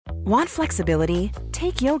Want flexibility?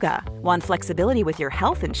 Take yoga. Want flexibility with your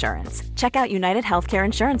health insurance? Check out United Healthcare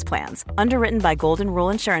Insurance Plans. Underwritten by Golden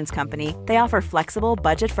Rule Insurance Company, they offer flexible,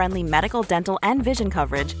 budget-friendly medical, dental, and vision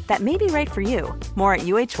coverage that may be right for you. More at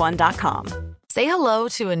uh1.com. Say hello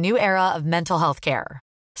to a new era of mental health care.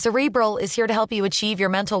 Cerebral is here to help you achieve your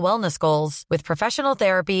mental wellness goals with professional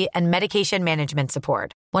therapy and medication management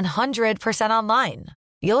support. 100% online.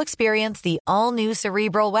 You'll experience the all-new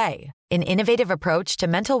Cerebral Way, an innovative approach to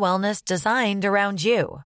mental wellness designed around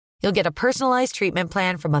you. You'll get a personalized treatment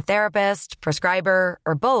plan from a therapist, prescriber,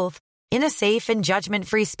 or both in a safe and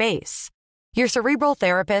judgment-free space. Your Cerebral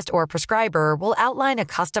therapist or prescriber will outline a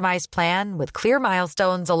customized plan with clear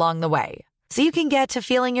milestones along the way, so you can get to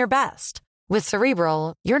feeling your best. With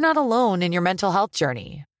Cerebral, you're not alone in your mental health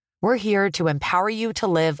journey. We're here to empower you to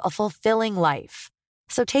live a fulfilling life.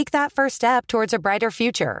 So take that first step towards a brighter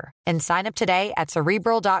future and sign up today at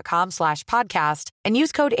Cerebral.com/podcast and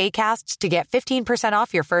use code ACAST to get 15%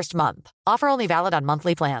 off your first month. Offer only valid on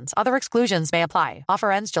monthly plans. Other exclusions may apply.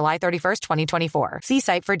 Offer ends July 31st, 2024. See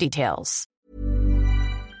site for details.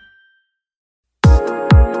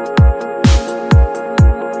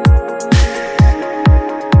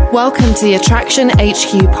 Welcome to the Attraction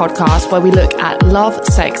HQ podcast, where we look at love,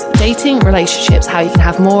 sex, dating, relationships, how you can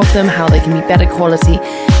have more of them, how they can be better quality,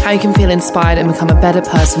 how you can feel inspired and become a better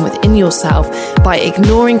person within yourself by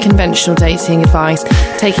ignoring conventional dating advice,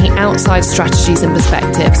 taking outside strategies and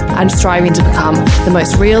perspectives, and striving to become the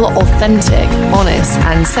most real, authentic, honest,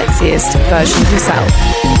 and sexiest version of yourself.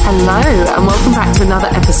 Hello, and welcome back to another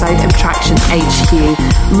episode of Attraction HQ.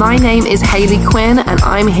 My name is Hayley Quinn, and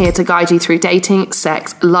I'm here to guide you through dating,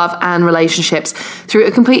 sex, love, and relationships through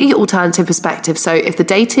a completely alternative perspective. So if the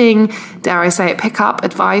dating, dare I say it, pickup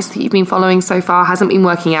advice that you've been following so far hasn't been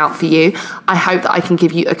working out for you, I hope that I can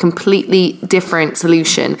give you a completely different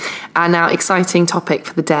solution. And our exciting topic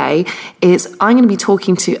for the day is I'm going to be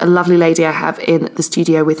talking to a lovely lady I have in the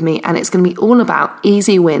studio with me, and it's going to be all about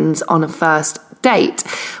easy wins on a first date,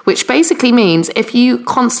 which basically means if you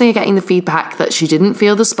constantly are getting the feedback that she didn't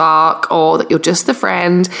feel the spark or that you're just a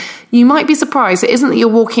friend, you might be surprised. It isn't that you're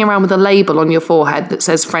walking around with a label on your forehead that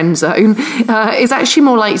says friend zone. It's actually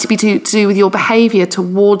more likely to be to do with your behaviour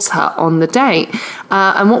towards her on the date.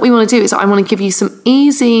 And what we want to do is I want to give you some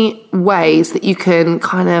easy ways that you can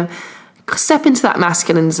kind of step into that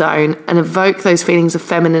masculine zone and evoke those feelings of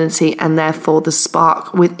femininity and therefore the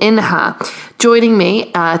spark within her. Joining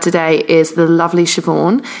me today is the lovely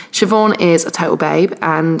Siobhan. Siobhan is a total babe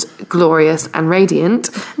and glorious and radiant.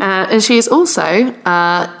 And she is also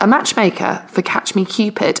a matchmaker for Catch Me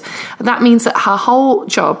Cupid. That means that her whole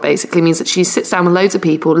job basically means that she sits down with loads of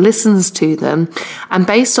people, listens to them, and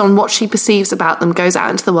based on what she perceives about them, goes out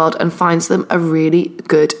into the world and finds them a really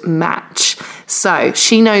good match. So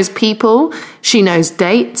she knows people, she knows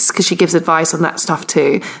dates, because she gives advice on that stuff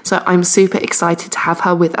too. So I'm super excited to have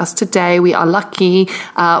her with us today. We are lucky.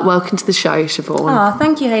 Welcome to the show, Siobhan. Oh,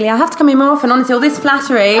 thank you, Hayley. I have to come in more often. Honestly, all this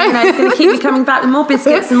flattery, it's going to keep me coming back with more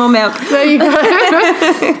biscuits and more milk. There you go.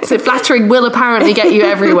 So flattering will apparently get you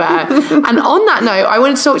everywhere. And on that note, I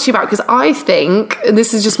wanted to talk to you about, because I think, and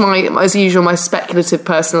this is just as usual, my speculative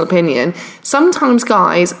personal opinion, sometimes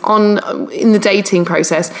guys in the dating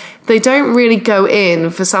process, they don't really go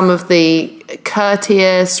in for some of the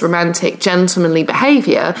courteous, romantic, gentlemanly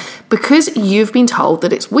behaviour because you've been told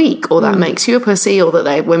that it's weak, or that makes you a pussy, or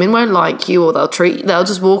that women won't like you, or they'll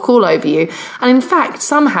just walk all over you. And in fact,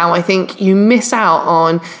 somehow I think you miss out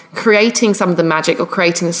on creating some of the magic or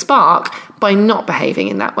creating a spark by not behaving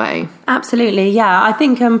in that way. Absolutely, yeah. I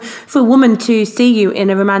think for a woman to see you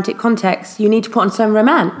in a romantic context, you need to put on some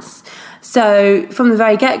romance. So from the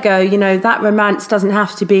very get-go, that romance doesn't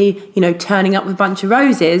have to be, turning up with a bunch of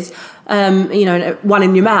roses, one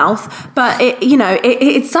in your mouth, but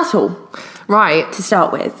it's subtle. Right. To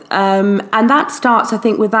start with. And that starts, I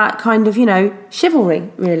think, with that kind of,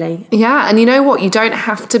 chivalry, really. Yeah, and you know what? You don't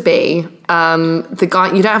have to be the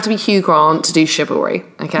guy, you don't have to be Hugh Grant to do chivalry,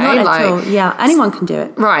 okay? Not at all, yeah. Anyone can do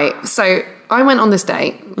it. Right, so I went on this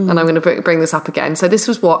date, and I'm going to bring this up again. So this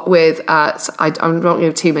was with, I'm not going to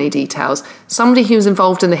give too many details, somebody who was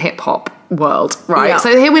involved in the hip-hop world, right? Yeah.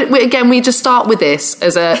 So here, we just start with this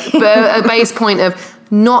as a base point of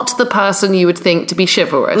not the person you would think to be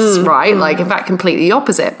chivalrous, right? Like, in fact, completely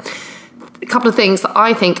opposite. A couple of things that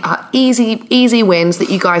I think are easy wins that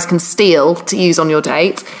you guys can steal to use on your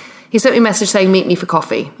date. He sent me a message saying, meet me for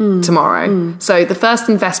coffee tomorrow. So the first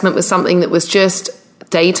investment was something that was just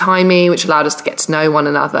daytimey, which allowed us to get to know one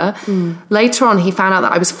another. Later on, he found out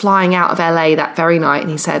that I was flying out of LA that very night,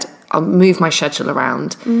 and he said, I'll move my schedule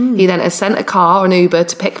around. He then has sent a car, an Uber,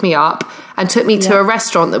 to pick me up and took me to a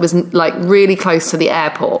restaurant that was like really close to the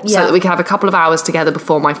airport so that we could have a couple of hours together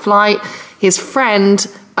before my flight. His friend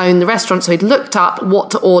owned the restaurant, so he'd looked up what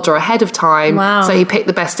to order ahead of time. Wow. So he picked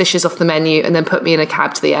the best dishes off the menu and then put me in a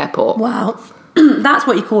cab to the airport. Wow. That's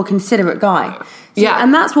what you call a considerate guy. So, Yeah.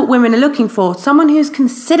 And that's what women are looking for. Someone who's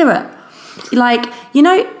considerate. Like, you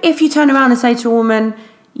know, if you turn around and say to a woman,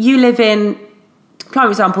 you live in, prime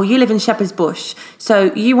example, you live in Shepherd's Bush,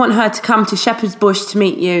 so you want her to come to Shepherd's Bush to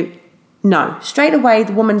meet you. No. Straight away,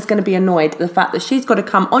 the woman's going to be annoyed at the fact that she's got to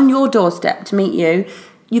come on your doorstep to meet you.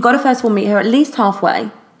 You've got to first of all meet her at least halfway.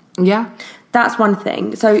 Yeah. That's one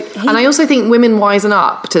thing. And I also think women wisen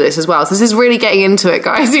up to this as well. So this is really getting into it,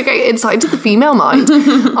 guys. You're getting insight into the female mind.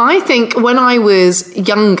 I think when I was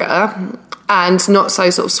younger and not so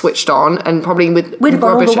sort of switched on, and probably with we'd have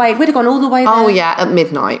gone all the way there. Oh yeah, at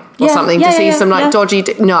midnight or Yeah, something yeah, to see yeah, some like yeah. dodgy.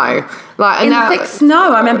 No, like In the thick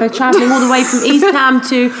snow, I remember travelling all the way from East Ham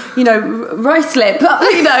to, Ruislip.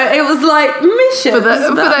 It was like mission. For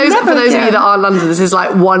those of you that are London, this is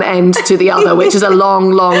like one end to the other, which is a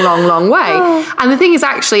long, long, long, long way. Oh. And the thing is,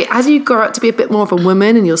 actually, as you grow up to be a bit more of a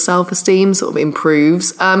woman and your self-esteem sort of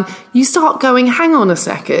improves, you start going, hang on a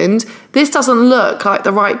second, this doesn't look like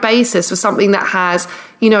the right basis for something that has,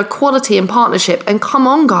 equality and partnership. And come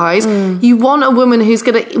on, guys, you want a woman who's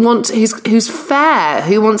who's fair,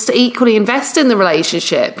 who wants to equally invest in the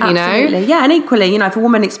relationship. Absolutely. Yeah, and equally, if a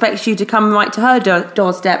woman expects you to come right to her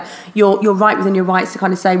doorstep, you're right within your rights to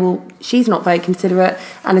kind of say, well, she's not very considerate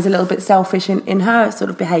and is a little bit selfish in her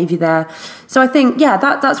sort of behaviour there. So I think,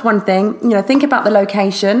 that's one thing. Think about the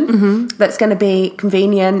location that's going to be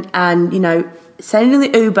convenient, and sending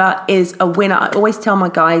the Uber is a winner. I always tell my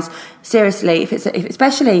guys, seriously,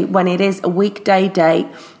 especially when it is a weekday date,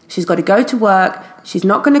 she's got to go to work. She's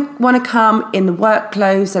not going to want to come in the work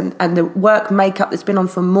clothes and the work makeup that's been on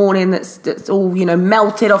from morning that's all,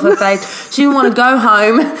 melted off her face. She want to go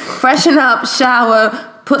home, freshen up, shower,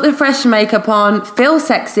 put the fresh makeup on, feel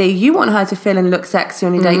sexy. You want her to feel and look sexy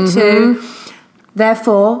on your date too.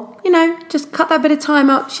 Therefore, just cut that bit of time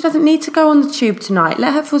out. She doesn't need to go on the tube tonight.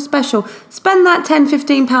 Let her feel special. Spend that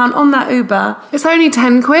 £10-15 on that Uber. It's only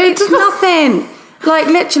 10 quid. It's nothing. Like,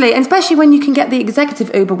 literally, and especially when you can get the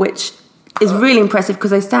executive Uber, which is really impressive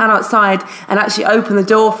because they stand outside and actually open the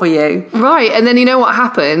door for you. Right, and then you know what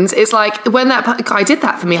happens? It's like when that guy did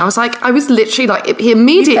that for me, I was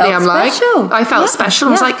immediately I felt special.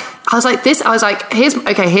 Here's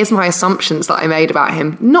my assumptions that I made about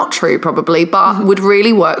him. Not true, probably, but would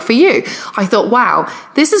really work for you. I thought, wow,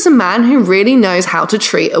 this is a man who really knows how to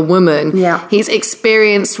treat a woman. Yeah. He's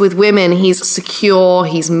experienced with women. He's secure.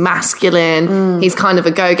 He's masculine. He's kind of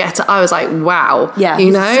a go-getter. I was like, wow. Yeah.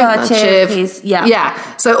 Assertive. Yeah.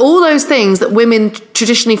 So all those things that women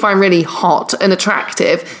traditionally find really hot and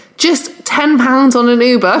attractive, just £10 on an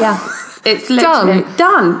Uber. Yeah. It's literally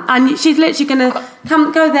done. And she's literally going to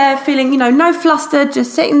go there feeling, no flustered,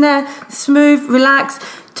 just sitting there, smooth, relaxed,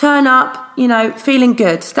 turn up, feeling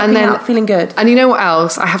good, stepping out, feeling good. And you know what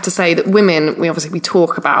else? I have to say that women, we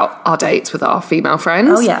talk about our dates with our female friends.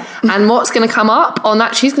 Oh, yeah. And what's going to come up on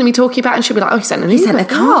that, she's going to be talking about, and she'll be like, oh, he sent a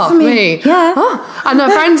car for me. Yeah. Oh. And her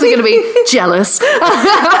friends are going to be jealous.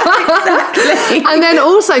 Exactly. And then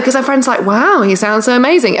also, because her friends are like, wow, he sounds so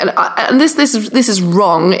amazing. And this is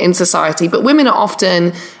wrong in society, but women are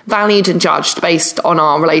often valued and judged based on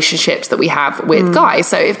our relationships that we have with guys.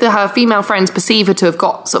 So if her female friends perceive her to have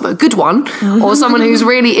got sort of a good one, or someone who's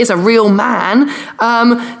really is a real man,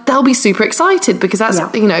 they'll be super excited, because that's,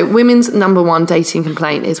 women's number one dating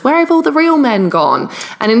complaint is, where have all the real men gone?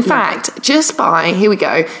 And in fact, just here we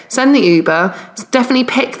go, send the Uber, definitely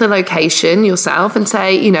pick the location yourself and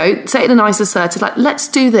say it in a nice assertive, like, let's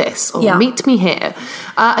do this, or meet me here.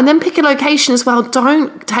 And then pick a location as well.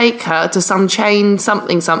 Don't take her to some chain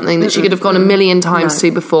something that she could have gone a million times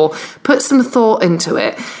to before. Put some thought into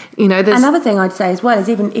it. Another thing I'd say as well is,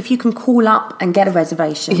 even if you can call up and get a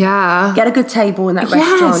reservation, get a good table in that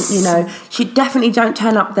restaurant. You definitely don't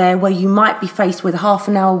turn up there where you might be faced with half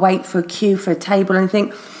an hour wait for a queue for a table and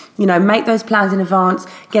think. Make those plans in advance,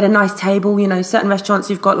 get a nice table. Certain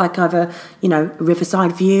restaurants you've got like either, a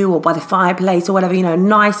riverside view or by the fireplace or whatever,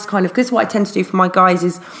 nice kind of, because what I tend to do for my guys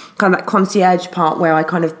is kind of that concierge part where I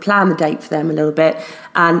kind of plan the date for them a little bit.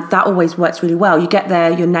 And that always works really well. You get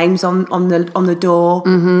there, your name's on the door.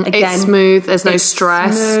 Again, it's smooth, there's no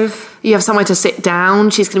stress. Smooth. You have somewhere to sit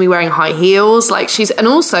down. She's going to be wearing high heels. And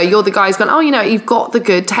also you're the guy who's gone, you've got the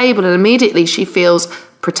good table. And immediately she feels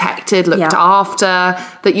protected, looked after,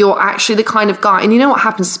 that you're actually the kind of guy. And you know what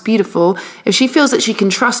happens? It's beautiful. If she feels that she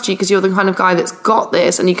can trust you because you're the kind of guy that's got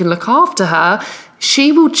this and you can look after her,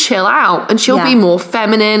 she will chill out and she'll be more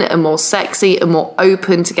feminine and more sexy and more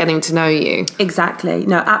open to getting to know you. Exactly.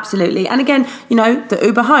 No, absolutely. And again, you know, the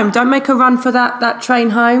Uber home, don't make a run for that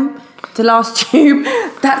train home, the last tube.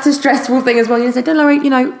 That's a stressful thing as well. You say, don't worry,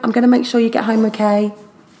 you know, I'm going to make sure you get home okay.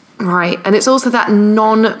 Right. And it's also that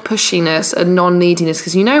non-pushiness and non-neediness,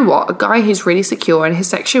 because you know what? A guy who's really secure in his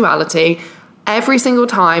sexuality, every single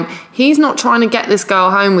time, he's not trying to get this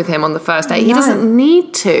girl home with him on the first date. He doesn't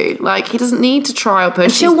need to. Like, he doesn't need to try or push.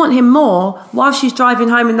 And she'll want him more while she's driving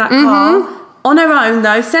home in that car. On her own,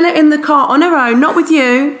 though. Send her in the car on her own, not with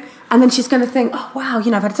you. And then she's going to think, oh, wow,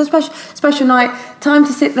 you know, I've had such a special night. Time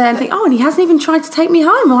to sit there and think, oh, and he hasn't even tried to take me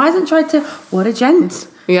home, or hasn't tried to... What a gent.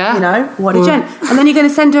 Yeah. You know, what a gent. And then you're going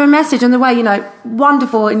to send her a message on the way, you know,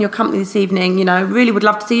 wonderful in your company this evening, you know, really would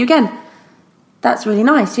love to see you again. That's really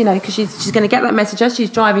nice, you know, because she's going to get that message as she's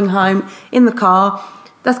driving home in the car.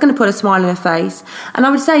 That's going to put a smile on her face. And I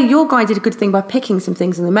would say your guy did a good thing by picking some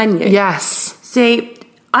things on the menu. Yes. See,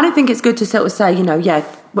 I don't think it's good to sort of say, you know, yeah,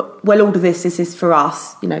 we'll order this is for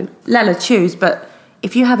us, you know, let her choose. But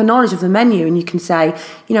if you have a knowledge of the menu and you can say,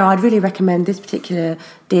 you know, I'd really recommend this particular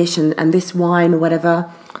dish and this wine or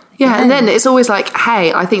whatever. Yeah, and then it's always like,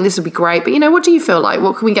 hey, I think this would be great, but, you know, what do you feel like?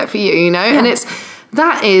 What can we get for you, you know? Yeah. And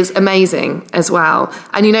that is amazing as well.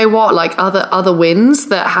 And you know what, like other wins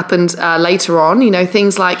that happened later on, you know,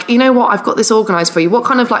 things like, you know what, I've got this organised for you. What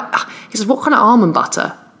kind of he says, what kind of almond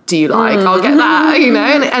butter do you like? I'll get that, you know.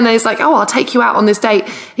 And he's like, oh, I'll take you out on this date.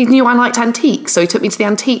 He knew I liked antiques, so he took me to the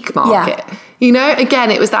antique market. Yeah. You know,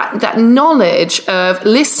 again, it was that knowledge of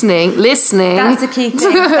listening. That's the key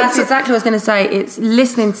thing. That's exactly what I was going to say. It's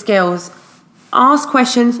listening skills. Ask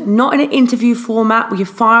questions, not in an interview format where you're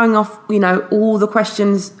firing off, you know, all the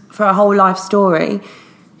questions for a whole life story.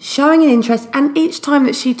 Showing an interest, and each time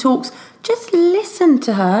that she talks, just listen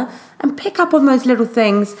to her and pick up on those little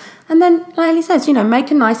things. And then, like Ellie says, you know, make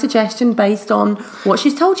a nice suggestion based on what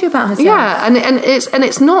she's told you about herself. Yeah, and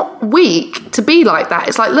it's not weak to be like that.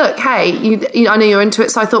 It's like, look, hey, you I know you're into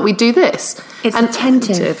it, so I thought we'd do this. It's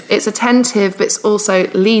attentive. It's attentive, but it's also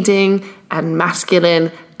leading and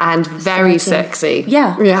masculine and very sexy.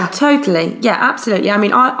 Yeah, totally. Yeah, absolutely. I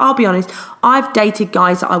mean, I'll be honest, I've dated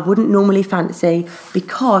guys that I wouldn't normally fancy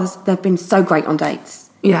because they've been so great on dates.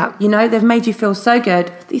 Yeah. You know, they've made you feel so good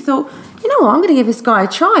that you thought, you know what, I'm going to give this guy a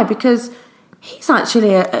try because he's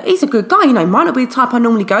actually he's a good guy. You know, might not be the type I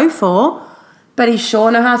normally go for, but he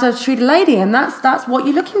sure knows how to treat a lady, and that's what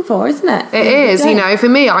you're looking for, isn't it? It is. You know, for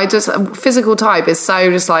me, physical type is so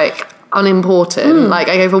just like unimportant. Like,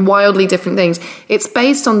 I go for wildly different things. It's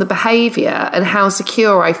based on the behaviour and how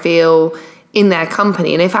secure I feel in their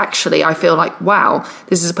company, and if actually I feel like, wow,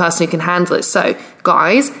 this is a person who can handle it. So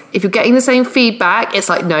guys, if you're getting the same feedback, it's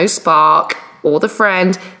like no spark or the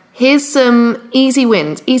friend, here's some easy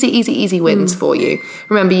wins, easy wins for you.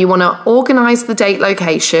 Remember, you want to organise the date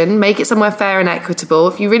location, make it somewhere fair and equitable.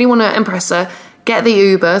 If you really want to impress her, get the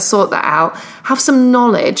Uber, sort that out. Have some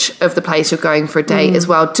knowledge of the place you're going for a date as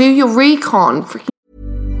well. Do your recon.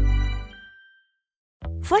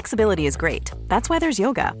 Flexibility is great. That's why there's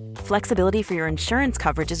yoga. Flexibility for your insurance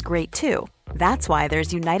coverage is great too. That's why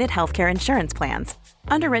there's United Healthcare Insurance Plans.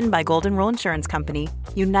 Underwritten by Golden Rule Insurance Company,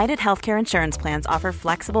 United Healthcare Insurance Plans offer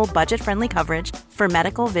flexible, budget-friendly coverage for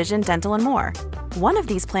medical, vision, dental, and more. One of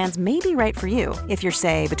these plans may be right for you if you're,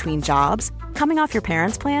 say, between jobs, coming off your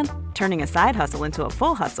parents' plan, turning a side hustle into a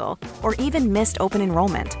full hustle, or even missed open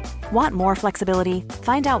enrollment. Want more flexibility?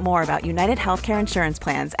 Find out more about United Healthcare Insurance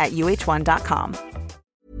Plans at uh1.com.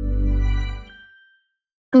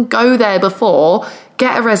 Go there before,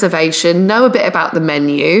 get a reservation, know a bit about the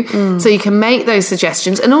menu, so you can make those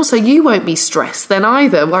suggestions, and also you won't be stressed then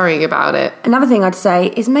either, worrying about it. Another thing I'd say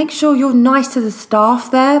is make sure you're nice to the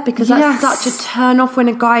staff there, because that's such a turn off when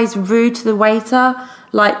a guy is rude to the waiter.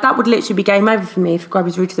 Like, that would literally be game over for me if a guy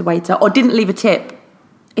was rude to the waiter or didn't leave a tip.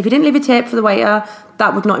 If he didn't leave a tip for the waiter,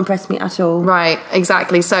 that would not impress me at all. Right,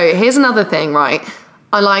 exactly. So here's another thing, right?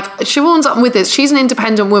 Siobhan's up with this. She's an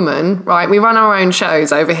independent woman, right? We run our own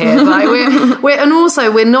shows over here. Like and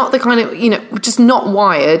also we're not the kind of, you know, we're just not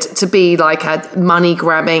wired to be like a money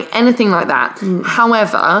grabbing, anything like that.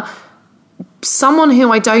 However, someone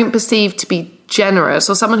who I don't perceive to be generous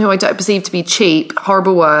or someone who I don't perceive to be cheap,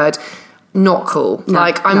 horrible word, not cool.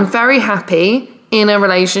 I'm very happy in a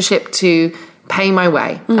relationship to pay my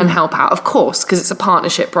way and help out, of course, because it's a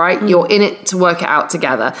partnership, right? You're in it to work it out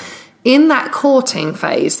together. In that courting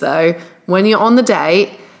phase, though, when you're on the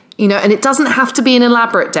date, you know, and it doesn't have to be an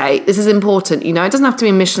elaborate date. This is important, you know. It doesn't have to be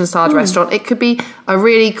a Michelin-starred restaurant. It could be a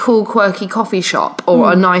really cool, quirky coffee shop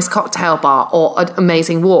or a nice cocktail bar or an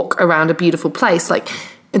amazing walk around a beautiful place. Like,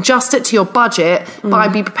 adjust it to your budget, but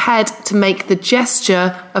I'd be prepared to make the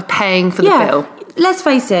gesture of paying for the bill. Let's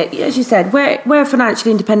face it, as you said, we're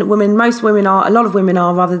financially independent women. Most women are, a lot of women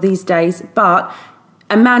are rather these days, but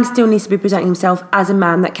a man still needs to be presenting himself as a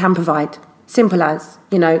man that can provide. Simple as,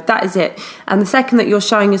 that is it. And the second that you're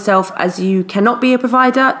showing yourself as you cannot be a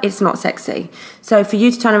provider, it's not sexy. So for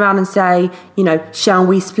you to turn around and say, shall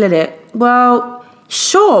we split it? Well,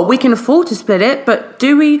 sure, we can afford to split it, but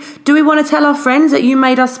do we want to tell our friends that you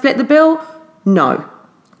made us split the bill? No.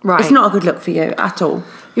 Right. It's not a good look for you at all.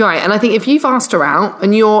 You're right. And I think if you've asked her out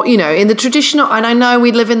and you're, in the traditional, and I know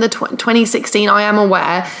we live in the 2016, I am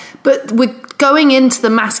aware, but we're going into the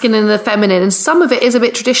masculine and the feminine, and some of it is a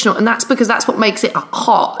bit traditional, and that's because that's what makes it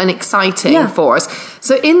hot and exciting for us.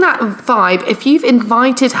 So in that vibe, if you've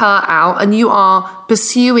invited her out and you are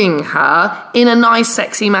pursuing her in a nice,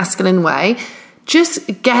 sexy, masculine way,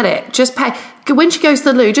 just get it. Just pay. When she goes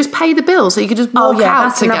to the loo, just pay the bill so you can just walk out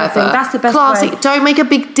that's together. Another thing. That's the best Classy. way. Don't make a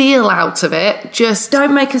big deal out of it. Just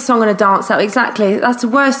don't make a song and a dance out. Exactly. That's the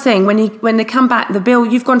worst thing. When they come back, the bill,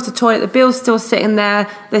 you've gone to the toilet, the bill's still sitting there.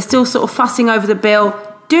 They're still sort of fussing over the bill.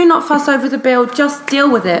 Do not fuss over the bill. Just deal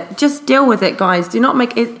with it. Just deal with it, guys. Do not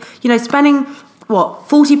make it, spending,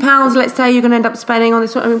 £40, let's say you're going to end up spending on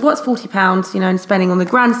this. I mean, what's £40, and spending on the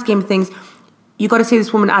grand scheme of things? You've got to see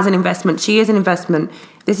this woman as an investment. She is an investment.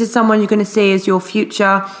 This is someone you're going to see as your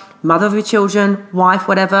future mother of your children, wife,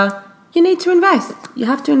 whatever. You need to invest. You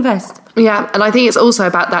have to invest. Yeah, and I think it's also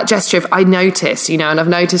about that gesture of, I notice, and I've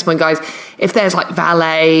noticed when guys, if there's like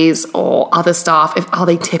valets or other staff, are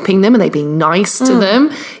they tipping them? Are they being nice to them?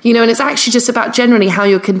 And it's actually just about generally how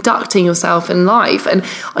you're conducting yourself in life. And,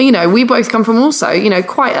 we both come from also,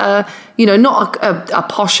 quite a, not a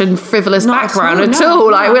posh and frivolous background at all.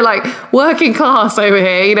 We're like working class over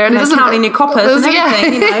here, and it doesn't counting your coppers and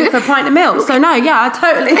everything, for a pint of milk. So no, I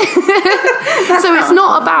totally. So it's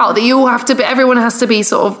not about that you all have to be, everyone has to be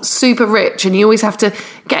sort of super rich and you always have to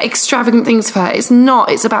get extravagant things for her. It's not.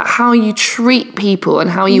 It's about how you treat people and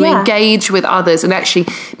how you engage with others and actually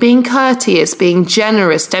being courteous, being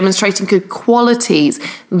generous, demonstrating good qualities.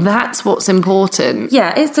 That's what's important.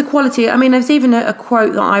 Yeah, it's the quality. I mean, there's even a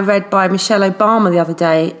quote that I read by Michelle Obama the other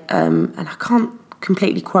day, and I can't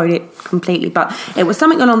completely quote it completely, but it was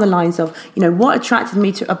something along the lines of, what attracted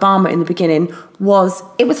me to Obama in the beginning was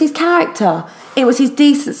his character, it was his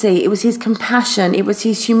decency, it was his compassion, it was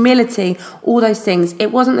his humility, all those things.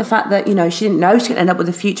 It wasn't the fact that, she didn't know she could end up with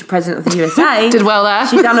the future president of the USA. Did well there.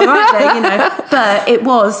 She'd done all right there, But it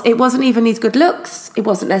wasn't even his good looks. It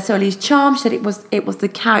wasn't necessarily his charm. She said it was the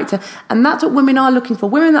character. And that's what women are looking for.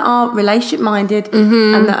 Women that are relationship minded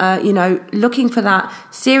and that are, looking for that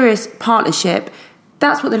serious partnership.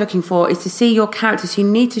 That's what they're looking for, is to see your character. So you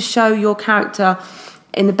need to show your character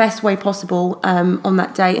in the best way possible on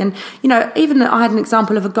that day. And, even I had an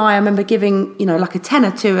example of a guy I remember giving, like a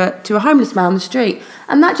tenner to a homeless man on the street.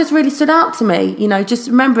 And that just really stood out to me, just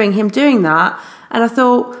remembering him doing that. And I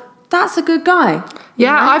thought, that's a good guy.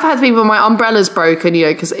 Yeah, I've had people, my umbrella's broken,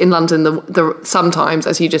 because in London, the sometimes,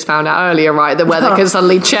 as you just found out earlier, right, the weather can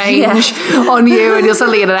suddenly change on you and you're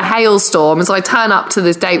suddenly in a hailstorm. And so I turn up to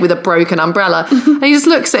this date with a broken umbrella and he just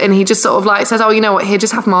looks at it and he just sort of like says, oh, you know what, here,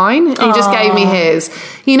 just have mine. And he just gave me his.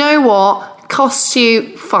 You know what? Costs you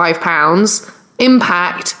 £5.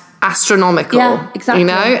 Impact astronomical. Yeah, exactly.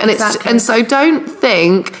 And so don't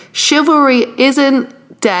think chivalry isn't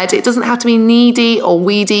dead. It doesn't have to be needy or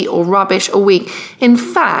weedy or rubbish or weak. In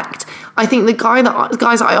fact, I think the guys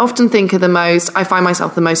that I often think are the most, I find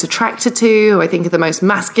myself the most attracted to, who I think are the most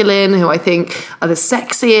masculine, who I think are the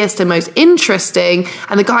sexiest and most interesting,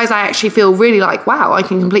 and the guys I actually feel really like, wow, I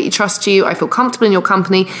can completely trust you, I feel comfortable in your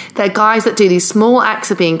company, they're guys that do these small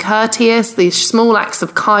acts of being courteous, these small acts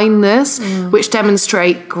of kindness, which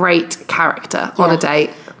demonstrate great character on a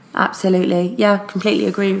date. Absolutely. Yeah, completely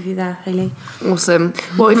agree with you there, Hayley. Awesome.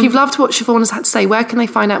 Well, if you've loved what Siobhan has had to say, where can they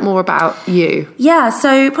find out more about you? Yeah,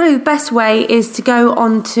 so probably the best way is to go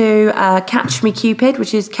on to Catch Me Cupid,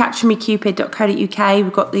 which is catchmecupid.co.uk.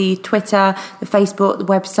 We've got the Twitter, the Facebook, the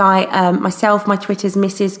website. My Twitter's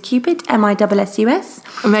Mrs. Cupid,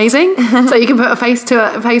 MISSUS. Amazing. So you can put a face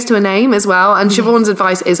to a name as well. And Siobhan's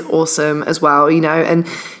advice is awesome as well, and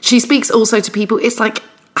she speaks also to people. It's like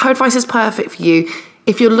her advice is perfect for you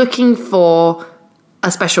if you're looking for a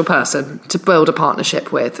special person to build a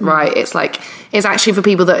partnership with, right? It's actually for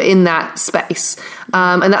people that are in that space.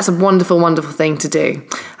 And that's a wonderful, wonderful thing to do.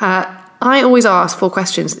 I always ask 4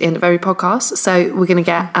 questions at the end of every podcast. So we're going to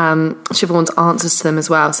get Siobhan's answers to them as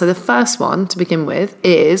well. So the first one to begin with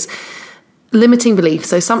is limiting belief.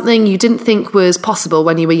 So something you didn't think was possible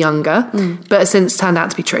when you were younger, but has since turned out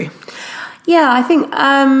to be true. Yeah, I think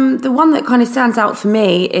the one that kind of stands out for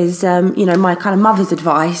me is, my kind of mother's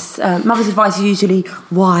advice. Mother's advice is usually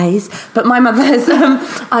wise, but my mother's,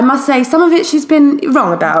 I must say, some of it she's been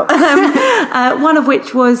wrong about. One of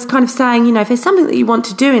which was kind of saying, if there's something that you want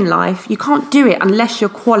to do in life, you can't do it unless you're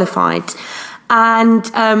qualified. And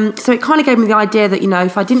so it kind of gave me the idea that,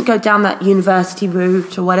 if I didn't go down that university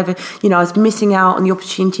route or whatever, I was missing out on the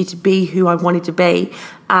opportunity to be who I wanted to be.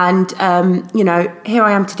 And, here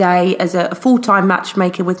I am today as a full-time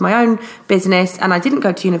matchmaker with my own business, and I didn't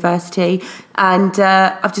go to university. And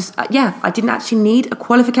I didn't actually need a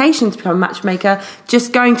qualification to become a matchmaker,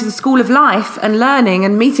 just going to the school of life and learning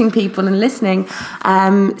and meeting people and listening.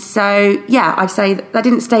 I'd say that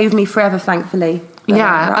didn't stay with me forever, thankfully.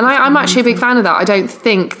 Yeah, and I'm actually a big fan of that. I don't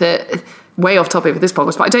think that, way off topic with this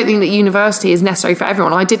podcast, but I don't think that university is necessary for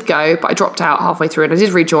everyone. I did go, but I dropped out halfway through and I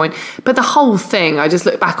did rejoin. But the whole thing, I just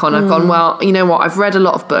look back on, I've gone, well, you know what, I've read a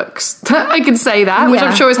lot of books. I can say that, which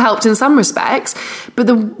I'm sure has helped in some respects. But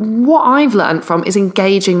what I've learned from is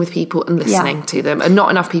engaging with people and listening to them, and not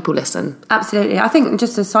enough people listen. Absolutely. I think,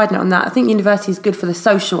 just a side note on that, I think university is good for the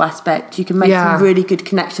social aspect. You can make some really good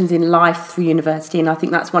connections in life through university, and I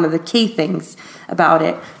think that's one of the key things about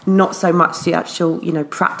it, not so much the actual,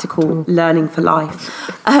 practical learning for life.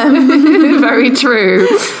 Very true.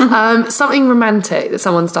 Something romantic that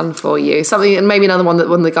someone's done for you, something, and maybe another one that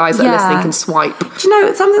one of the guys that are listening can swipe. Do you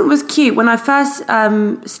know, something that was cute when I first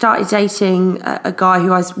started dating a guy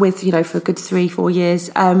who I was with, for a good 3-4 years.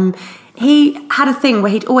 He had a thing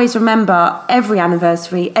where he'd always remember every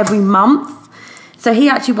anniversary, every month. So he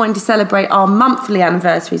actually wanted to celebrate our monthly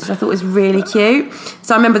anniversaries, which I thought was really cute.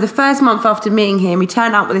 So I remember the first month after meeting him, he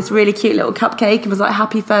turned out with this really cute little cupcake and was like,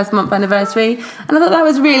 happy first month anniversary. And I thought that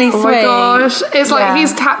was really sweet. Oh my gosh. It's like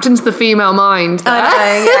he's tapped into the female mind there.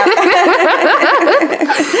 I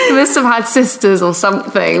know, He must have had sisters or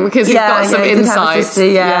something, because he's got some insight.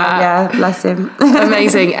 Yeah, bless him.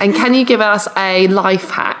 Amazing. And can you give us a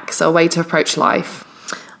life hack, so a way to approach life?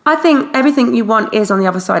 I think everything you want is on the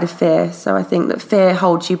other side of fear. So I think that fear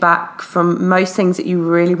holds you back from most things that you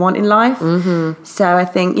really want in life. Mm-hmm. So I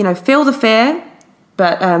think, feel the fear,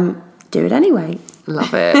 but do it anyway.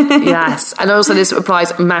 Love it. Yes. And also this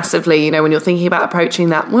applies massively, when you're thinking about approaching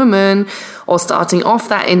that woman or starting off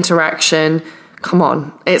that interaction. Come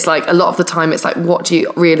on. It's like a lot of the time it's like, what do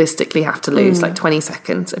you realistically have to lose? Like 20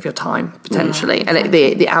 seconds of your time, potentially. Yeah,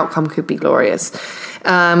 exactly. And the outcome could be glorious.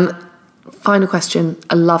 Final question,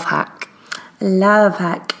 a love hack. Love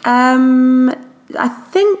hack. I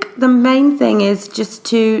think the main thing is just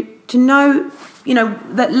to know,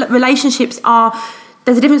 that relationships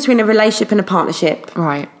there's a difference between a relationship and a partnership.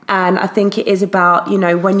 Right. And I think it is about,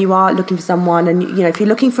 when you are looking for someone and, if you're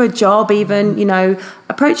looking for a job even,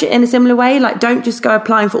 approach it in a similar way. Like, don't just go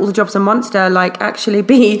applying for all the jobs on Monster. Like, actually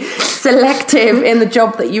be selective in the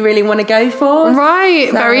job that you really want to go for. Right.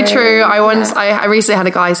 So, very true. I recently had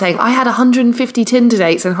a guy saying, I had 150 Tinder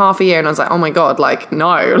dates in half a year. And I was like, oh my God,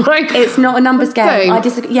 no. It's not a numbers game. I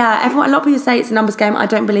disagree. Yeah, a lot of people say it's a numbers game. I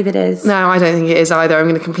don't believe it is. No, I don't think it is either. I'm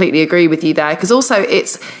going to completely agree with you there. Because also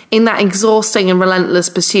it's in that exhausting and relentless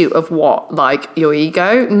pursuit of what? Your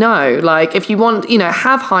ego? No. If you want,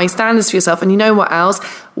 have high standards for yourself. And you know what else?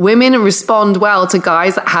 Women respond well to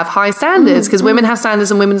guys that have high standards, because women have standards,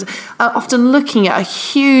 and women are often looking at a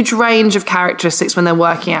huge range of characteristics when they're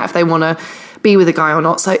working out if they want to be with a guy or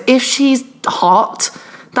not. So if she's hot,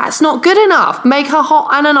 that's not good enough. Make her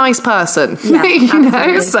hot and a nice person.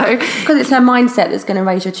 Yeah, so because it's her mindset that's going to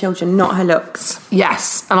raise your children, not her looks.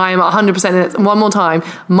 Yes, and I am 100% in it. One more time,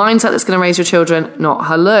 mindset that's going to raise your children, not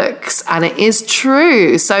her looks. And it is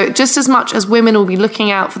true. So just as much as women will be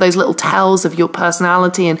looking out for those little tells of your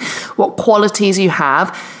personality and what qualities you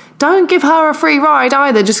have, don't give her a free ride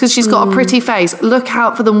either just because she's got a pretty face. Look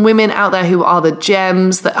out for the women out there who are the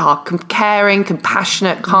gems, that are caring,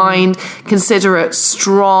 compassionate, kind, considerate,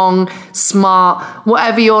 strong, smart,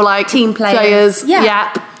 whatever you're like. Team players.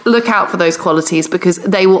 Yeah. Look out for those qualities, because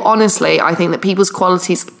they will honestly, I think that people's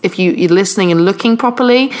qualities, if you're listening and looking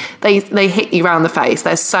properly, they hit you around the face.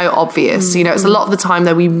 They're so obvious. It's a lot of the time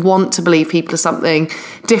that we want to believe people are something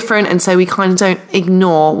different, and so we kind of don't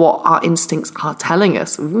ignore what our instincts are telling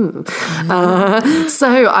us. So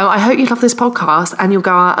I hope you love this podcast and you'll go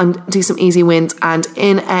out and do some easy wins, and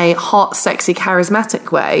in a hot, sexy,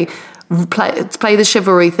 charismatic way, play the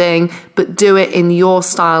chivalry thing, but do it in your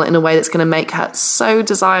style in a way that's going to make her so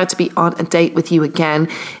desire to be on a date with you again.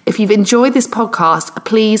 If you've enjoyed this podcast,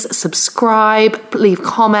 please subscribe, leave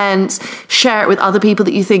comments, share it with other people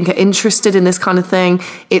that you think are interested in this kind of thing.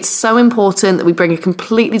 It's so important that we bring a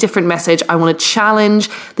completely different message. I want to challenge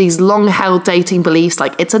these long-held dating beliefs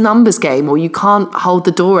like it's a numbers game or you can't hold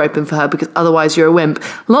the door open for her because otherwise you're a wimp.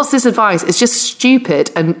 Lots of this advice is just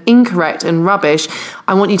stupid and incorrect and rubbish.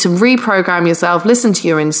 I want you to reprogram yourself, listen to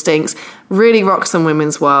your instincts, really rock some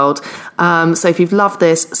women's world. So if you've loved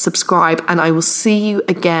this, subscribe, and I will see you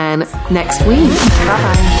again next week.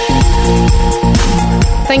 Bye-bye.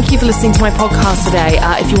 Thank you for listening to my podcast today.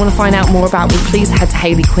 If you want to find out more about me, please head to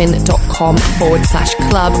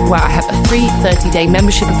hayleyquinn.com/club, where I have a free 30-day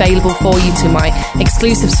membership available for you to my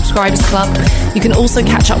exclusive subscribers club. You can also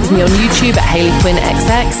catch up with me on YouTube at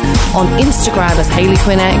HayleyQuinnXX, on Instagram as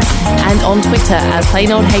HayleyQuinnX, and on Twitter as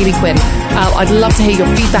plain old Hayley Quinn. I'd love to hear your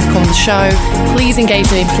feedback on the show. Please engage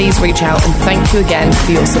with me, please reach out, and thank you again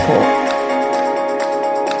for your support.